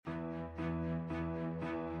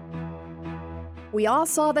We all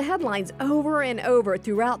saw the headlines over and over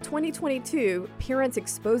throughout 2022, parents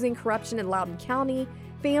exposing corruption in Loudoun County,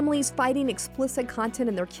 families fighting explicit content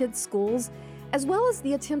in their kids' schools, as well as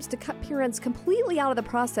the attempts to cut parents completely out of the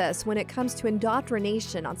process when it comes to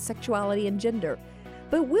indoctrination on sexuality and gender.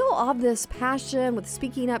 But will all this passion with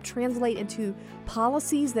speaking up translate into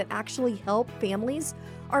policies that actually help families?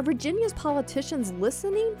 Are Virginia's politicians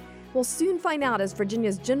listening? We'll soon find out as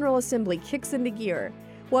Virginia's General Assembly kicks into gear.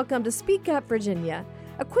 Welcome to Speak Up Virginia,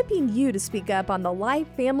 equipping you to speak up on the life,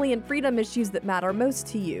 family, and freedom issues that matter most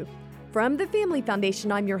to you. From the Family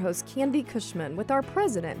Foundation, I'm your host, Candy Cushman, with our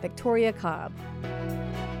president, Victoria Cobb.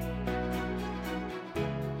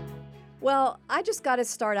 Well, I just got to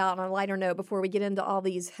start out on a lighter note before we get into all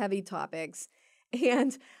these heavy topics.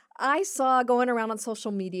 And I saw going around on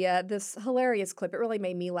social media this hilarious clip. It really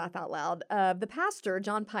made me laugh out loud. The pastor,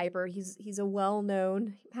 John Piper, he's a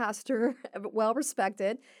well-known pastor,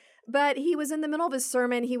 well-respected. But he was in the middle of his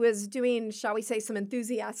sermon. He was doing, shall we say, some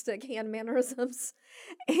enthusiastic hand mannerisms.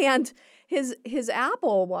 And his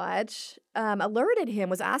Apple Watch alerted him,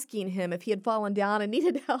 was asking him if he had fallen down and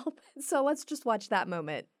needed help. So let's just watch that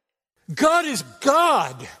moment. God is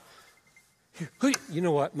God. You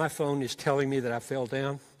know what? My phone is telling me that I fell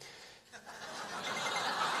down.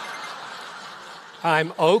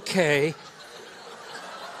 I'm okay.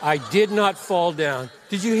 I did not fall down.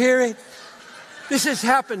 Did you hear it? This has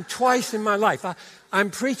happened twice in my life.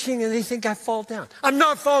 I'm preaching and they think I fall down. I'm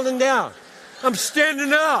not falling down. I'm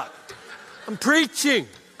standing up. I'm preaching.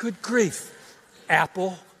 Good grief.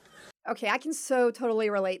 Apple. Okay, I can so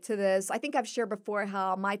totally relate to this. I think I've shared before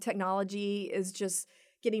how my technology is just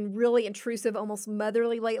getting really intrusive, almost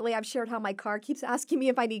motherly lately. I've shared how my car keeps asking me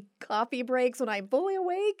if I need coffee breaks when I'm fully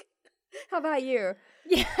awake. How about you?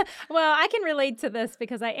 Yeah, well, I can relate to this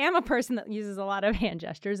because I am a person that uses a lot of hand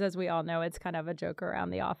gestures. As we all know, it's kind of a joke around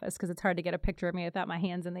the office because it's hard to get a picture of me without my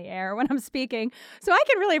hands in the air when I'm speaking. So I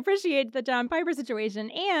can really appreciate the John Piper situation.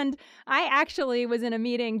 And I actually was in a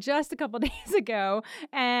meeting just a couple days ago,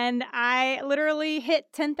 and I literally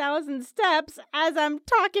hit 10,000 steps as I'm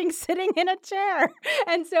talking, sitting in a chair.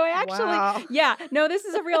 And so I actually, this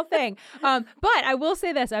is a real thing. But I will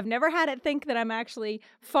say this, I've never had it think that I'm actually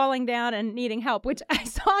falling down and needing help, which I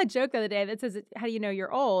saw a joke the other day that says, how do you know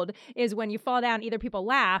you're old, is when you fall down, either people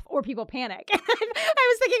laugh or people panic. I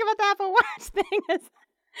was thinking about the Apple Watch thing.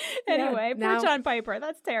 Anyway, poor John Piper.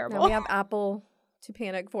 That's terrible. Now we have Apple to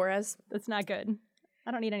panic for us. That's not good.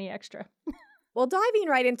 I don't need any extra. Well, diving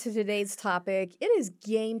right into today's topic, it is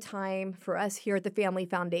game time for us here at the Family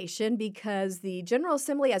Foundation because the General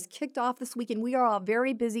Assembly has kicked off this week and we are all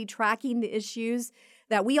very busy tracking the issues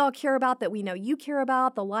that we all care about, that we know you care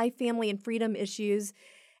about, the life, family, and freedom issues.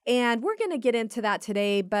 And we're going to get into that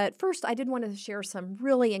today. But first, I did want to share some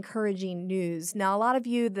really encouraging news. Now, a lot of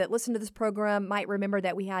you that listen to this program might remember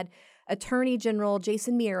that we had Attorney General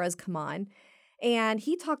Jason Miyares come on. And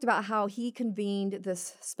he talked about how he convened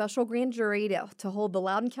this special grand jury to hold the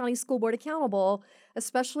Loudoun County School Board accountable,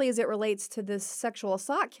 especially as it relates to this sexual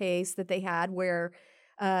assault case that they had where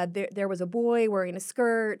there was a boy wearing a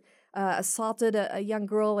skirt, assaulted a young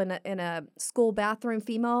girl in a school bathroom,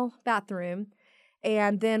 female bathroom,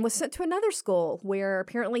 and then was sent to another school where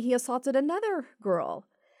apparently he assaulted another girl.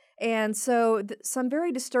 And so some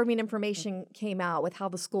very disturbing information came out with how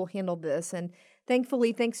the school handled this. And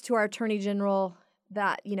thankfully, thanks to our Attorney General,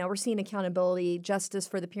 that, we're seeing accountability, justice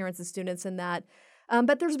for the parents and students in that.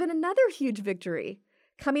 But there's been another huge victory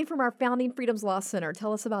coming from our Founding Freedoms Law Center.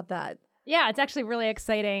 Tell us about that. Yeah, it's actually really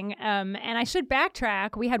exciting. And I should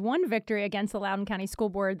backtrack. We had one victory against the Loudoun County School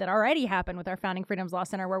Board that already happened with our Founding Freedoms Law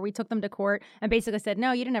Center, where we took them to court and basically said,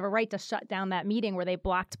 no, you didn't have a right to shut down that meeting where they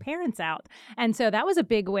blocked parents out. And so that was a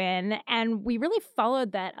big win. And we really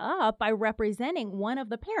followed that up by representing one of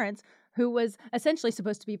the parents who was essentially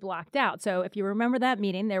supposed to be blocked out. So if you remember that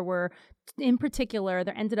meeting, there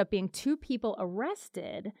ended up being 2 people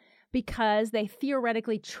arrested because they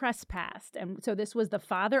theoretically trespassed. And so this was the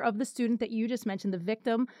father of the student that you just mentioned, the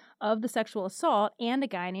victim of the sexual assault, and a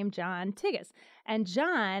guy named John Tigas. And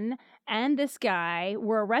John and this guy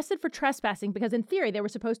were arrested for trespassing because in theory they were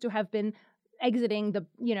supposed to have been exiting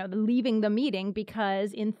leaving the meeting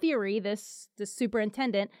because in theory this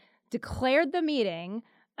superintendent declared the meeting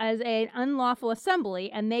as an unlawful assembly,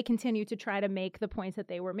 and they continue to try to make the points that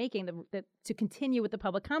they were making, to continue with the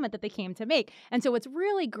public comment that they came to make. And so what's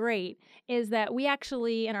really great is that we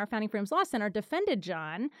actually, in our Founding Freedoms Law Center, defended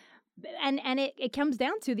John. And it comes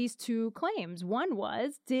down to these 2 claims. One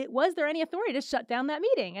was there any authority to shut down that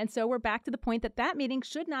meeting? And so we're back to the point that meeting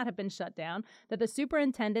should not have been shut down, that the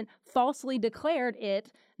superintendent falsely declared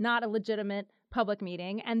it not a legitimate public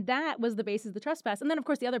meeting. And that was the basis of the trespass. And then, of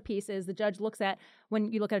course, the other piece is the judge looks at,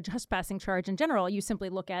 when you look at a trespassing charge in general, you simply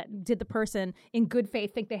look at, did the person in good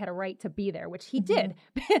faith think they had a right to be there, which he did.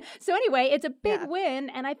 So anyway, it's a big win.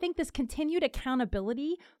 And I think this continued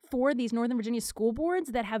accountability for these Northern Virginia school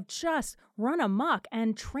boards that have just run amok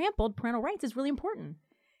and trampled parental rights is really important.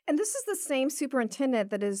 And this is the same superintendent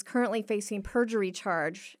that is currently facing perjury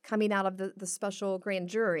charge coming out of the special grand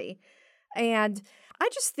jury. And I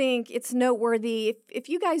just think it's noteworthy. If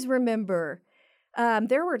you guys remember,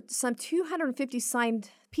 there were some 250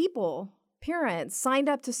 parents signed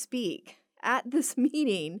up to speak at this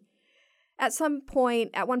meeting. At one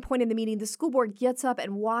point in the meeting, the school board gets up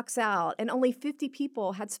and walks out, and only 50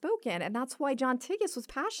 people had spoken. And that's why John Tiggis was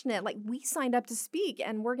passionate. Like, we signed up to speak,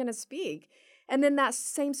 and we're going to speak. And then that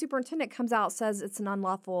same superintendent comes out and says it's an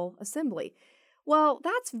unlawful assembly. Well,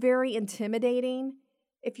 that's very intimidating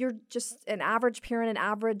if you're just an average parent, an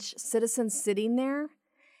average citizen sitting there.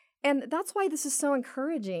 And that's why this is so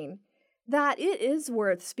encouraging, that it is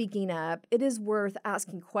worth speaking up. It is worth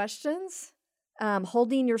asking questions,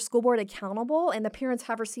 holding your school board accountable, and the parents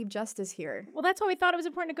have received justice here. Well, that's why we thought it was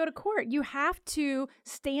important to go to court. You have to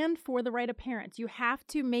stand for the right of parents. You have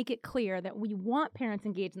to make it clear that we want parents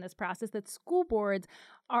engaged in this process, that school boards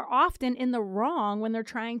are often in the wrong when they're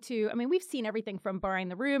trying to, I mean, we've seen everything from barring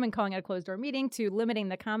the room and calling it a closed door meeting to limiting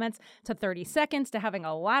the comments to 30 seconds to having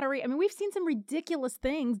a lottery. I mean, we've seen some ridiculous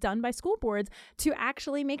things done by school boards to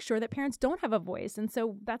actually make sure that parents don't have a voice. And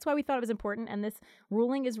so that's why we thought it was important. And this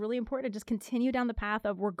ruling is really important to just continue down the path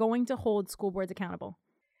of we're going to hold school boards accountable.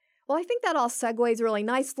 Well, I think that all segues really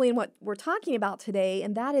nicely in what we're talking about today,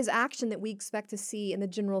 and that is action that we expect to see in the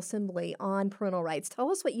General Assembly on parental rights. Tell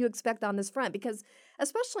us what you expect on this front, because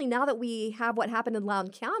especially now that we have what happened in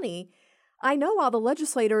Loudoun County, I know all the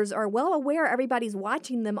legislators are well aware everybody's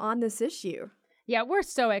watching them on this issue. Yeah, we're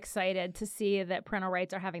so excited to see that parental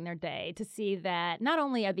rights are having their day, to see that not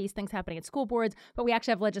only are these things happening at school boards, but we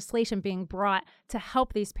actually have legislation being brought to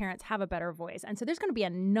help these parents have a better voice. And so there's going to be a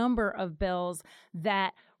number of bills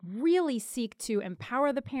that really seek to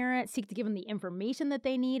empower the parent, seek to give them the information that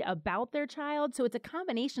they need about their child. So it's a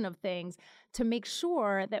combination of things to make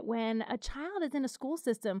sure that when a child is in a school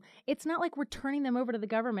system, it's not like we're turning them over to the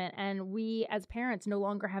government and we as parents no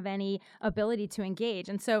longer have any ability to engage.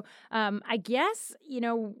 And so I guess,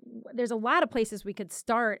 there's a lot of places we could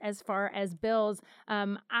start as far as bills.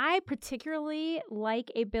 I particularly like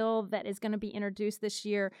a bill that is going to be introduced this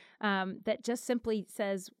year that just simply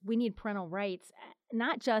says we need parental rights,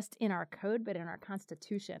 not just in our code, but in our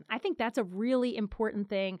Constitution. I think that's a really important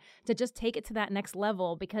thing to just take it to that next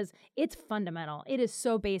level because it's fundamental. It is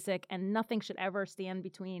so basic, and nothing should ever stand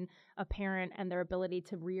between a parent and their ability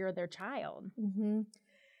to rear their child. Mm-hmm.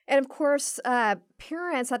 And of course,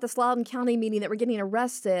 parents at this Loudoun County meeting that were getting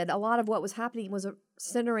arrested, a lot of what was happening was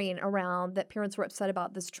centering around that parents were upset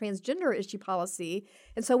about this transgender issue policy.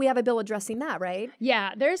 And so we have a bill addressing that, right?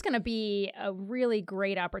 Yeah, there's going to be a really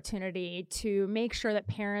great opportunity to make sure that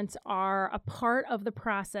parents are a part of the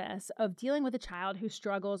process of dealing with a child who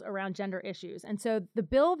struggles around gender issues. And so the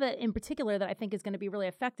bill that in particular that I think is going to be really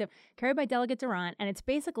effective, carried by Delegate Durant, and it's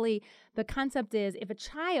basically the concept is if a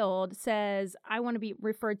child says, I want to be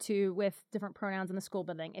referred to with different pronouns in the school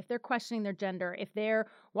building, if they're questioning their gender, if they're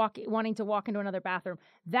wanting to walk into another bathroom,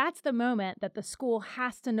 that's the moment that the school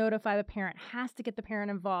has to notify the parent, has to get the parent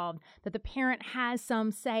involved, that the parent has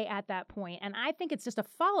some say at that point. And I think it's just a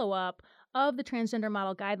follow-up of the transgender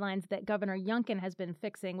model guidelines that Governor Youngkin has been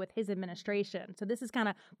fixing with his administration. So this is kind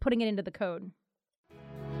of putting it into the code.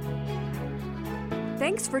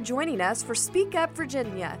 Thanks for joining us for Speak Up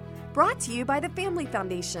Virginia, brought to you by the Family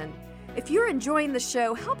Foundation. If you're enjoying the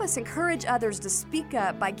show, help us encourage others to speak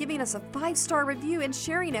up by giving us a 5-star review and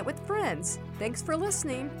sharing it with friends. Thanks for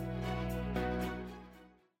listening.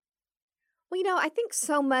 Well, I think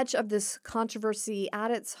so much of this controversy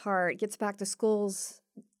at its heart gets back to schools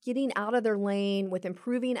getting out of their lane with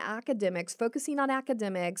improving academics, focusing on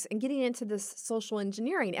academics, and getting into this social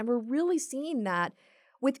engineering. And we're really seeing that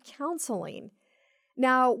with counseling.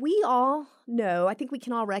 Now, we all know, I think we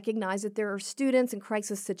can all recognize that there are students in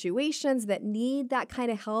crisis situations that need that kind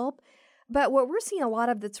of help. But what we're seeing a lot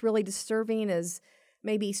of that's really disturbing is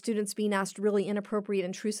maybe students being asked really inappropriate,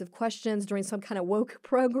 intrusive questions during some kind of woke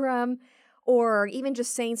program, or even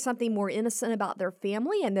just saying something more innocent about their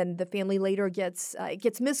family, and then the family later gets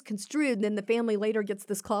misconstrued, and then the family later gets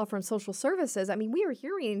this call from social services. I mean, we are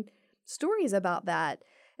hearing stories about that.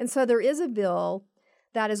 And so there is a bill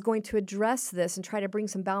that is going to address this and try to bring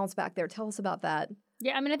some balance back there. Tell us about that.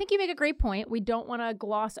 Yeah, I think you make a great point. We don't want to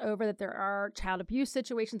gloss over that there are child abuse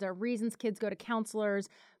situations, there are reasons kids go to counselors,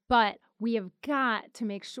 But we have got to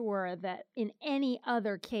make sure that in any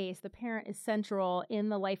other case, the parent is central in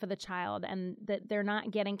the life of the child and that they're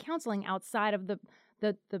not getting counseling outside of the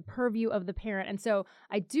purview of the parent. And so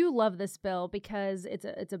I do love this bill because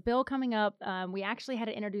it's a bill coming up. We actually had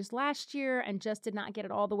it introduced last year and just did not get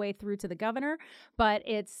it all the way through to the governor, but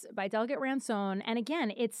it's by Delegate Ransone. And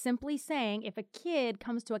again, it's simply saying if a kid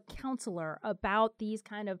comes to a counselor about these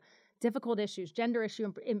kind of difficult issues, gender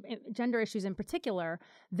issues in particular,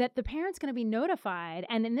 that the parent's going to be notified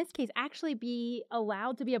and in this case actually be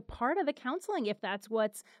allowed to be a part of the counseling if that's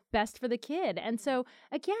what's best for the kid. And so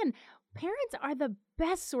again, parents are the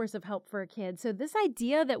best source of help for a kid. So this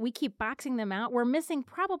idea that we keep boxing them out, we're missing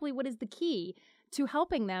probably what is the key to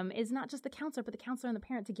helping them is not just the counselor, but the counselor and the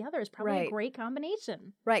parent together is probably a great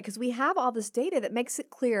combination. Right, because we have all this data that makes it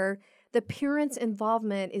clear the parent's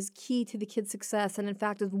involvement is key to the kid's success and in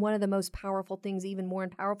fact is one of the most powerful things, even more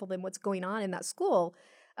powerful than what's going on in that school.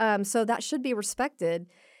 So that should be respected.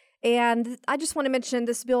 And I just want to mention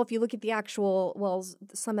this bill, if you look at the actual,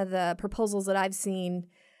 some of the proposals that I've seen,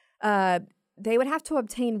 they would have to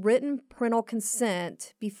obtain written parental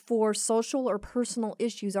consent before social or personal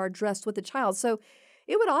issues are addressed with the child. So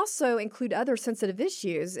it would also include other sensitive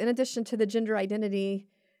issues in addition to the gender identity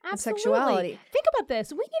and sexuality. Think about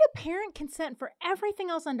this. We need a parent consent for everything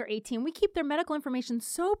else under 18. We keep their medical information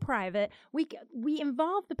so private. We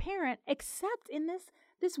involve the parent except in this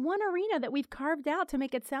one arena that we've carved out to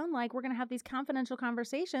make it sound like we're going to have these confidential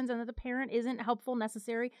conversations and that the parent isn't helpful,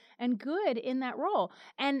 necessary, and good in that role.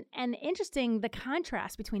 And interesting, the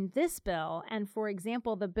contrast between this bill and, for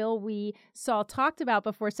example, the bill we saw talked about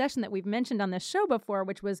before session that we've mentioned on this show before,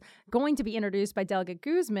 which was going to be introduced by Delegate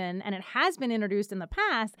Guzman, and it has been introduced in the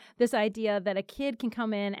past, this idea that a kid can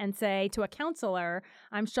come in and say to a counselor,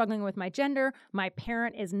 I'm struggling with my gender, my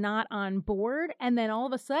parent is not on board, and then all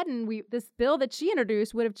of a sudden, this bill that she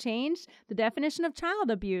introduced would have changed the definition of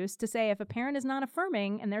child abuse to say if a parent is not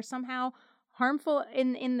affirming and they're somehow harmful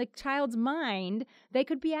in the child's mind, they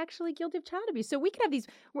could be actually guilty of child abuse. So we could have these,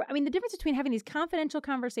 the difference between having these confidential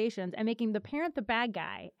conversations and making the parent the bad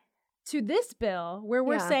guy to this bill where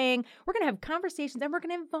we're saying we're going to have conversations and we're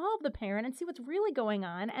going to involve the parent and see what's really going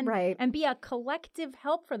on and be a collective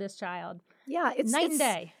help for this child. Yeah, it's night and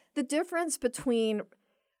day. The difference between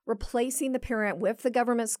replacing the parent with the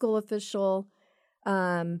government school official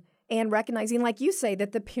and recognizing, like you say,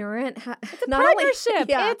 that the parent it's a partnership.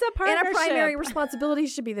 It's a partnership. And a primary responsibility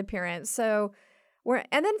should be the parent. So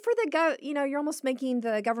and then for you're almost making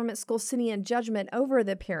the government school sitting in judgment over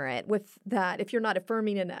the parent with that. If you're not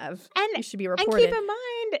affirming enough, you should be reported. And keep in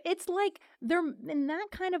mind, it's like they're in that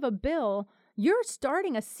kind of a bill. You're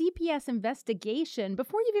starting a CPS investigation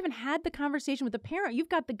before you've even had the conversation with the parent. You've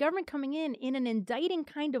got the government coming in an indicting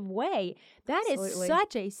kind of way. That is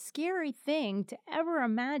such a scary thing to ever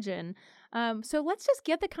imagine. So let's just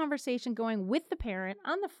get the conversation going with the parent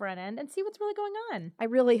on the front end and see what's really going on. I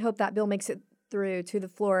really hope that bill makes it through to the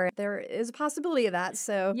floor. There is a possibility of that.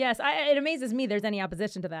 So yes, it amazes me there's any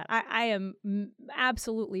opposition to that. I am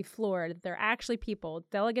absolutely floored that there are actually people,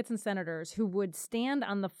 delegates and senators, who would stand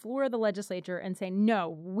on the floor of the legislature and say,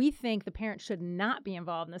 no, we think the parent should not be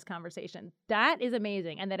involved in this conversation. That is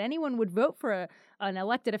amazing. And that anyone would vote for an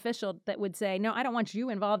elected official that would say, no, I don't want you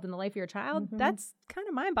involved in the life of your child. Mm-hmm. That's kind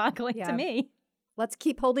of mind-boggling to me. Let's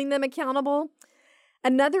keep holding them accountable.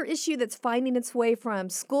 Another issue that's finding its way from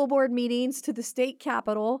school board meetings to the state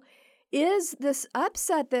capitol is this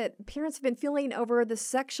upset that parents have been feeling over the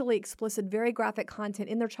sexually explicit, very graphic content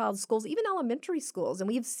in their child's schools, even elementary schools. And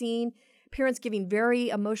we've seen parents giving very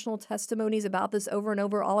emotional testimonies about this over and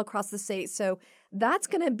over all across the state. So that's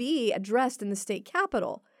going to be addressed in the state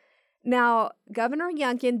capitol. Now, Governor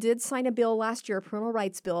Youngkin did sign a bill last year, a parental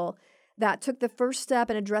rights bill, that took the first step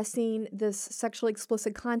in addressing this sexually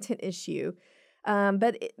explicit content issue.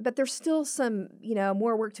 But there's still some,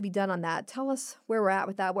 more work to be done on that. Tell us where we're at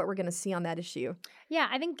with that, what we're going to see on that issue. Yeah,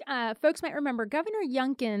 I think folks might remember Governor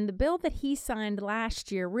Youngkin, the bill that he signed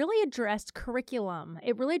last year really addressed curriculum.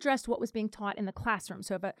 It really addressed what was being taught in the classroom.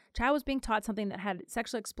 So if a child was being taught something that had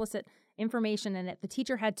sexually explicit information in it, the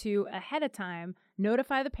teacher had to, ahead of time,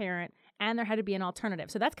 notify the parent, and there had to be an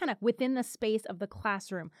alternative. So that's kind of within the space of the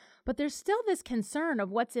classroom. But there's still this concern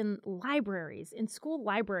of what's in libraries, in school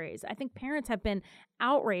libraries. I think parents have been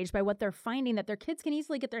outraged by what they're finding that their kids can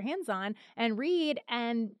easily get their hands on and read,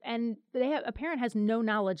 and a parent has no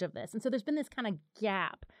knowledge of this. And so there's been this kind of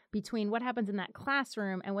gap between what happens in that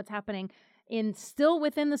classroom and what's happening still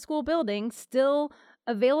within the school building, still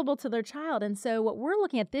available to their child. And so what we're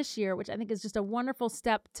looking at this year, which I think is just a wonderful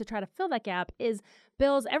step to try to fill that gap, is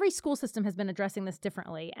bills. Every school system has been addressing this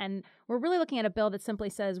differently. And we're really looking at a bill that simply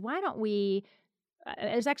says, why don't we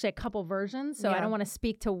there's actually a couple versions, so I don't want to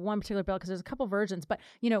speak to one particular bill because there's a couple versions. But,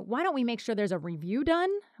 why don't we make sure there's a review done?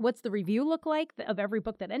 What's the review look like of every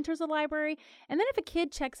book that enters the library? And then if a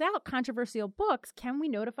kid checks out controversial books, can we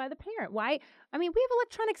notify the parent? Why? I mean, we have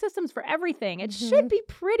electronic systems for everything. It should be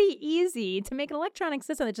pretty easy to make an electronic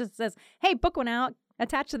system that just says, hey, book went out,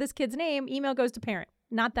 attached to this kid's name, email goes to parent.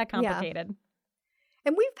 Not that complicated. Yeah.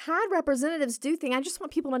 And we've had representatives do things. I just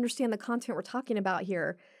want people to understand the content we're talking about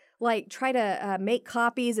here. Like try to make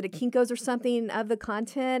copies at a Kinko's or something of the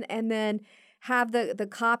content and then have the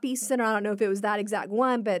copy center, I don't know if it was that exact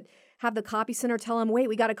one, but have the copy center tell them, wait,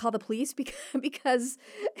 we got to call the police because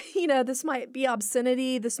this might be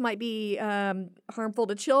obscenity, this might be harmful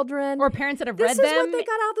to children. Or parents that have read them. This is what they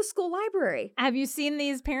got out of the school library. Have you seen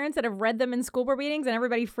these parents that have read them in school board meetings and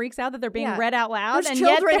everybody freaks out that they're being read out loud? There's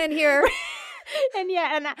children in here. And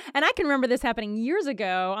I can remember this happening years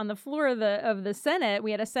ago on the floor of the Senate.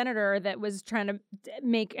 We had a senator that was trying to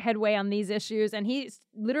make headway on these issues, and he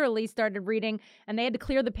literally started reading, and they had to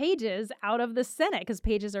clear the pages out of the Senate because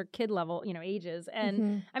pages are kid level, ages.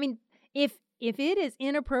 And I mean, if it is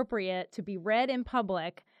inappropriate to be read in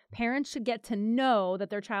public, parents should get to know that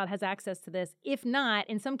their child has access to this. If not,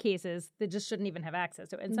 in some cases, they just shouldn't even have access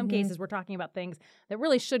to it. In some cases, we're talking about things that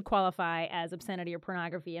really should qualify as obscenity or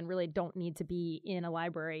pornography and really don't need to be in a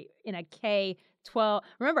library in a K-12.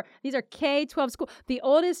 Remember, these are K-12 school. The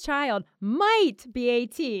oldest child might be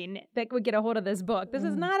 18 that would get a hold of this book. This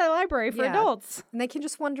is not a library for adults. And they can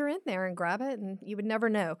just wander in there and grab it, and you would never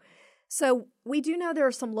know. So we do know there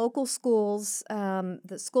are some local schools,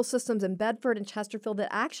 the school systems in Bedford and Chesterfield that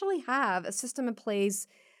actually have a system in place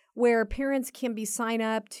where parents can sign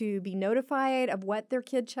up to be notified of what their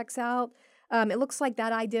kid checks out. It looks like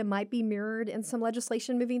that idea might be mirrored in some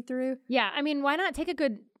legislation moving through. Yeah, I mean, why not take a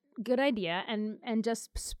good idea and just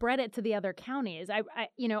spread it to the other counties? I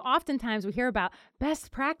oftentimes we hear about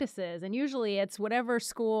best practices, and usually it's whatever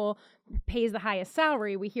school pays the highest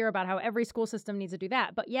salary. We hear about how every school system needs to do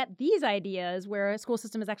that. But yet these ideas where a school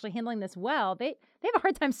system is actually handling this well, they have a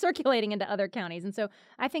hard time circulating into other counties. And so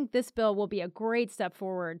I think this bill will be a great step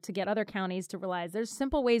forward to get other counties to realize there's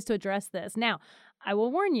simple ways to address this. Now, I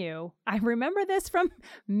will warn you, I remember this from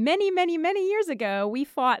many, many, many years ago. We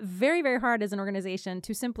fought very, very hard as an organization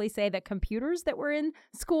to simply say that computers that were in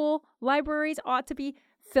school libraries ought to be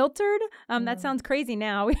filtered. That sounds crazy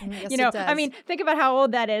now. Yes, it does. I mean, think about how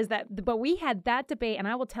old that is. But we had that debate, and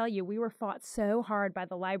I will tell you, we were fought so hard by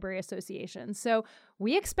the Library Association. So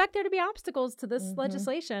we expect there to be obstacles to this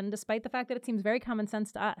legislation, despite the fact that it seems very common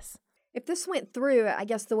sense to us. If this went through, I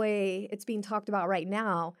guess the way it's being talked about right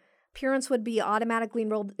now, parents would be automatically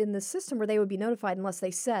enrolled in the system where they would be notified unless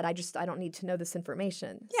they said, I don't need to know this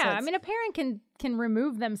information. Yeah, I mean, a parent can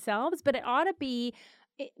remove themselves, but it ought to be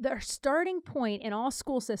the starting point in all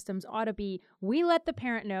school systems ought to be, we let the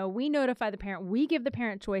parent know, we notify the parent, we give the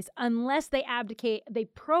parent choice, unless they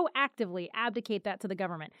proactively abdicate that to the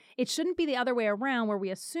government. It shouldn't be the other way around where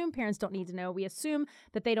we assume parents don't need to know. We assume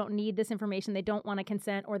that they don't need this information, they don't want to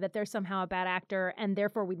consent, or that they're somehow a bad actor, and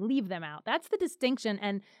therefore we leave them out. That's the distinction,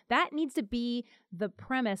 and that needs to be the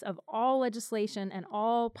premise of all legislation and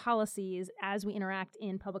all policies as we interact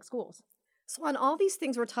in public schools. So on all these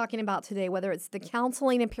things we're talking about today, whether it's the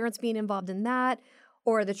counseling and parents being involved in that,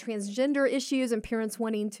 or the transgender issues and parents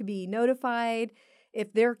wanting to be notified,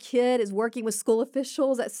 if their kid is working with school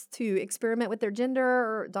officials that's to experiment with their gender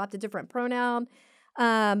or adopt a different pronoun,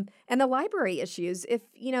 and the library issues. If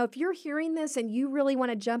you're hearing this and you really want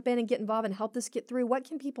to jump in and get involved and help this get through, what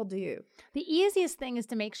can people do? The easiest thing is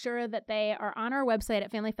to make sure that they are on our website at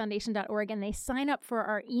familyfoundation.org and they sign up for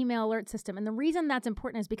our email alert system. And the reason that's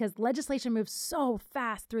important is because legislation moves so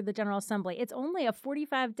fast through the General Assembly. It's only a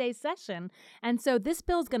 45-day session. And so this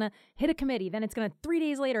bill is going to hit a committee. Then it's going to 3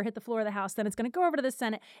 days later hit the floor of the House. Then it's going to go over to the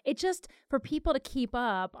Senate. It just, for people to keep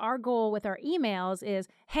up, our goal with our emails is,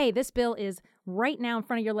 hey, this bill is right now in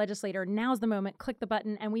front of your legislator. Now's the moment. Click the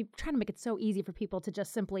button. And we try to make it so easy for people to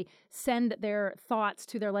just simply send their thoughts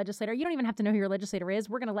to their legislator. You don't even have to know who your legislator is.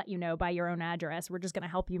 We're going to let you know by your own address. We're just going to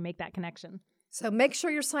help you make that connection. So make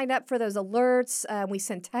sure you're signed up for those alerts. We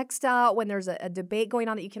send text out when there's a debate going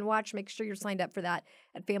on that you can watch. Make sure you're signed up for that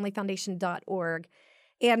at familyfoundation.org.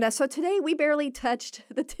 And so today we barely touched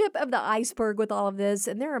the tip of the iceberg with all of this.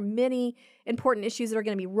 And there are many important issues that are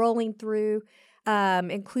going to be rolling through,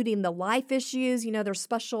 including the life issues. There's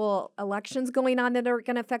special elections going on that are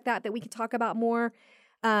going to affect that we can talk about more.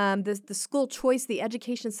 The school choice, the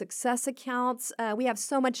education success accounts. We have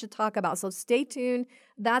so much to talk about. So stay tuned.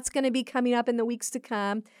 That's going to be coming up in the weeks to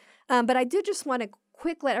come. But I did just want to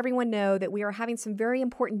quick let everyone know that we are having some very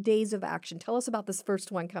important days of action. Tell us about this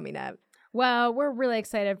first one coming up. Well, we're really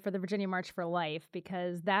excited for the Virginia March for Life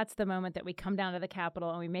because that's the moment that we come down to the Capitol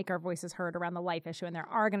and we make our voices heard around the life issue. And there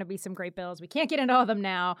are going to be some great bills. We can't get into all of them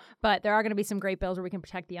now, but there are going to be some great bills where we can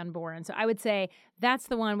protect the unborn. So I would say that's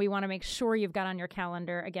the one we want to make sure you've got on your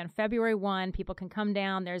calendar. Again, February 1, people can come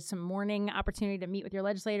down. There's some morning opportunity to meet with your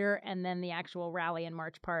legislator, and then the actual rally and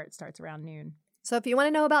march part starts around noon. So if you want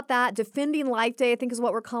to know about that, Defending Life Day, I think is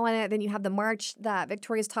what we're calling it. Then you have the march that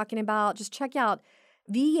Victoria's talking about. Just check out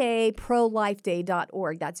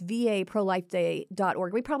vaprolifeday.org. That's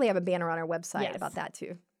vaprolifeday.org. We probably have a banner on our website about that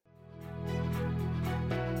too.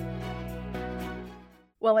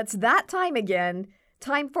 Well, it's that time again.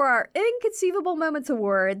 Time for our Inconceivable Moments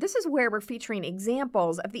Award. This is where we're featuring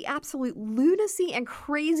examples of the absolute lunacy and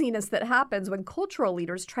craziness that happens when cultural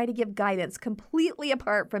leaders try to give guidance completely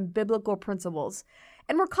apart from biblical principles.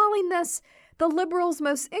 And we're calling this the Liberals'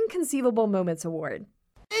 Most Inconceivable Moments Award.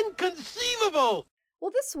 Inconceivable!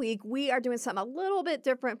 Well, this week we are doing something a little bit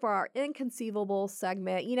different for our Inconceivable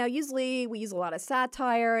segment. You know, usually we use a lot of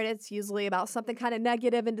satire and it's usually about something kind of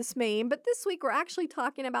negative and dismaying. But this week we're actually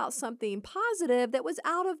talking about something positive that was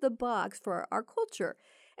out of the box for our culture.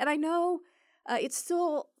 And I know it's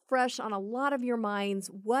still fresh on a lot of your minds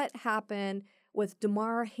what happened with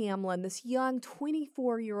Damar Hamlin, this young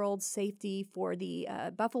 24-year-old safety for the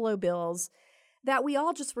Buffalo Bills, that we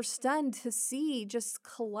all just were stunned to see just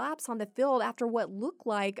collapse on the field after what looked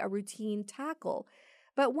like a routine tackle.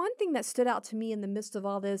 But one thing that stood out to me in the midst of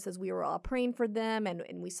all this as we were all praying for them and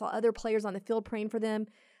we saw other players on the field praying for them,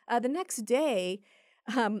 the next day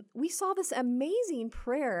we saw this amazing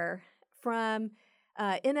prayer from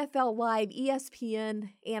NFL Live ESPN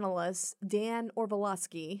analyst Dan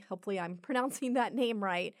Orlovsky. Hopefully I'm pronouncing that name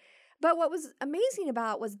right. But what was amazing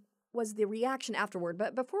about was the reaction afterward.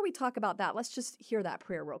 But before we talk about that, let's just hear that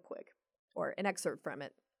prayer real quick, or an excerpt from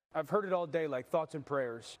it. I've heard it all day, like thoughts and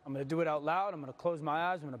prayers. I'm going to do it out loud. I'm going to close my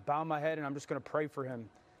eyes. I'm going to bow my head, and I'm just going to pray for him.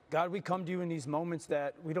 God, we come to you in these moments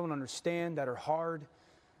that we don't understand, that are hard,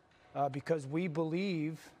 because we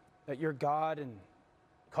believe that you're God, and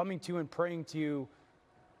coming to you and praying to you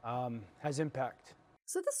has impact.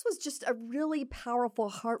 So this was just a really powerful,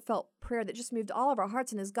 heartfelt prayer that just moved all of our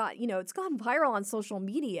hearts and it's gone viral on social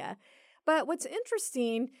media. But what's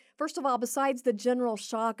interesting, first of all, besides the general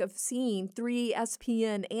shock of seeing 3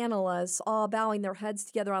 ESPN analysts all bowing their heads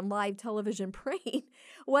together on live television praying,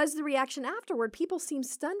 was the reaction afterward. People seemed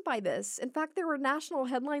stunned by this. In fact, there were national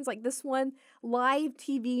headlines like this one, "Live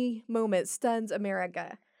TV Moment Stuns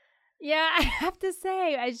America." Yeah, I have to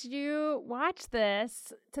say, as you watch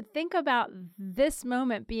this, to think about this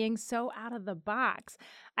moment being so out of the box,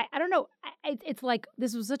 I don't know. It's like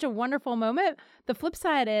this was such a wonderful moment. The flip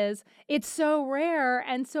side is it's so rare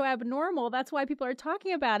and so abnormal. That's why people are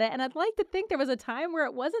talking about it. And I'd like to think there was a time where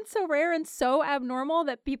it wasn't so rare and so abnormal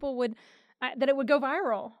that people would, that it would go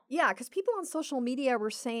viral. Yeah, because people on social media were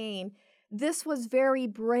saying this was very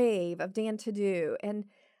brave of Dan to do. And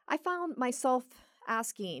I found myself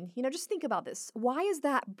asking, just think about this. Why is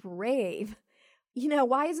that brave?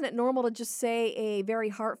 Why isn't it normal to just say a very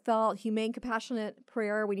heartfelt, humane, compassionate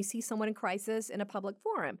prayer when you see someone in crisis in a public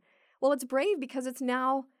forum? Well, it's brave because it's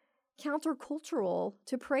now countercultural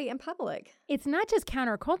to pray in public. It's not just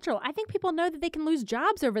countercultural. I think people know that they can lose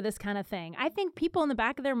jobs over this kind of thing. I think people in the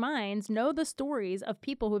back of their minds know the stories of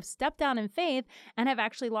people who have stepped down in faith and have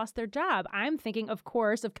actually lost their job. I'm thinking, of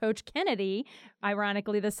course, of Coach Kennedy,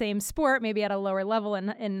 ironically the same sport, maybe at a lower level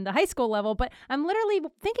in the high school level, but I'm literally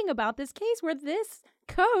thinking about this case where this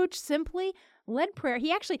coach simply led prayer.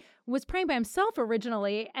 He actually was praying by himself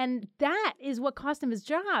originally, and that is what cost him his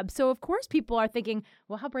job. So, of course, people are thinking,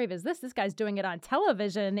 well, how brave is this? This guy's doing it on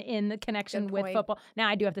television in the connection with football. Now,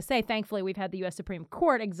 I do have to say, thankfully, we've had the U.S. Supreme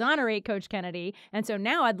Court exonerate Coach Kennedy, and so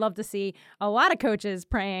now I'd love to see a lot of coaches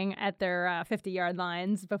praying at their 50-yard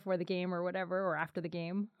lines before the game or whatever, or after the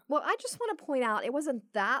game. Well, I just want to point out, it wasn't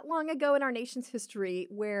that long ago in our nation's history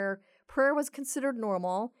where prayer was considered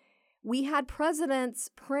normal. We had presidents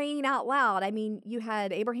praying out loud. I mean, you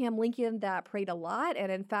had Abraham Lincoln that prayed a lot.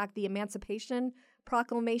 And in fact, the Emancipation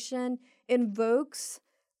Proclamation invokes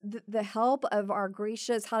the help of our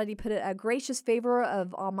gracious, how did he put it, a gracious favor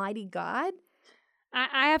of Almighty God.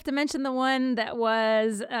 I have to mention the one that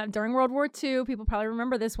was during World War II. People probably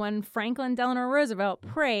remember this one. Franklin Delano Roosevelt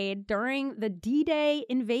prayed during the D-Day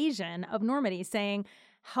invasion of Normandy, saying,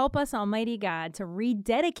 "Help us, Almighty God, to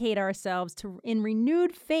rededicate ourselves in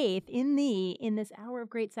renewed faith in Thee in this hour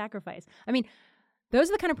of great sacrifice." I mean, those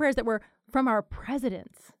are the kind of prayers that were from our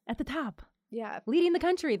presidents at the top. Yeah. Leading the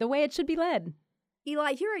country the way it should be led.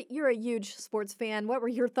 Eli, you're a huge sports fan. What were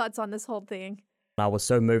your thoughts on this whole thing? I was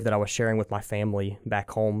so moved that I was sharing with my family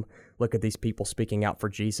back home. Look at these people speaking out for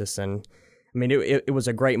Jesus. And I mean, it was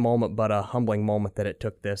a great moment, but a humbling moment that it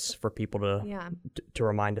took this for people to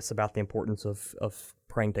remind us about the importance of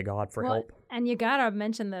praying to God for help. And you got to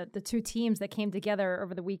mention the two teams that came together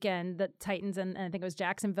over the weekend. The Titans and I think it was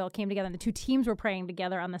Jacksonville came together, and the two teams were praying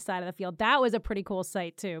together on the side of the field. That was a pretty cool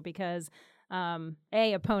sight, too, because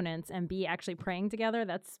A, opponents, and B, actually praying together.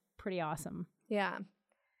 That's pretty awesome. Yeah.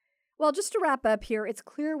 Well, just to wrap up here, it's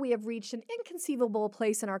clear we have reached an inconceivable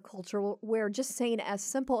place in our culture where just saying a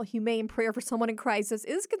simple, humane prayer for someone in crisis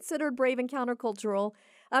is considered brave and countercultural.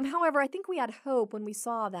 However, I think we had hope when we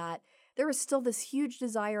saw that there is still this huge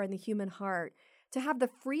desire in the human heart to have the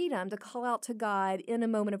freedom to call out to God in a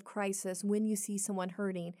moment of crisis when you see someone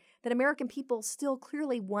hurting, that American people still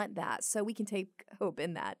clearly want that, so we can take hope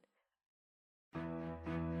in that.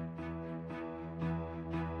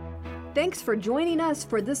 Thanks for joining us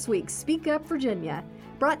for this week's Speak Up Virginia,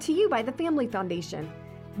 brought to you by the Family Foundation.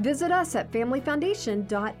 Visit us at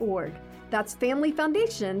familyfoundation.org. That's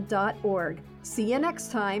familyfoundation.org. See you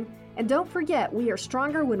next time, and don't forget, we are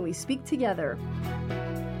stronger when we speak together.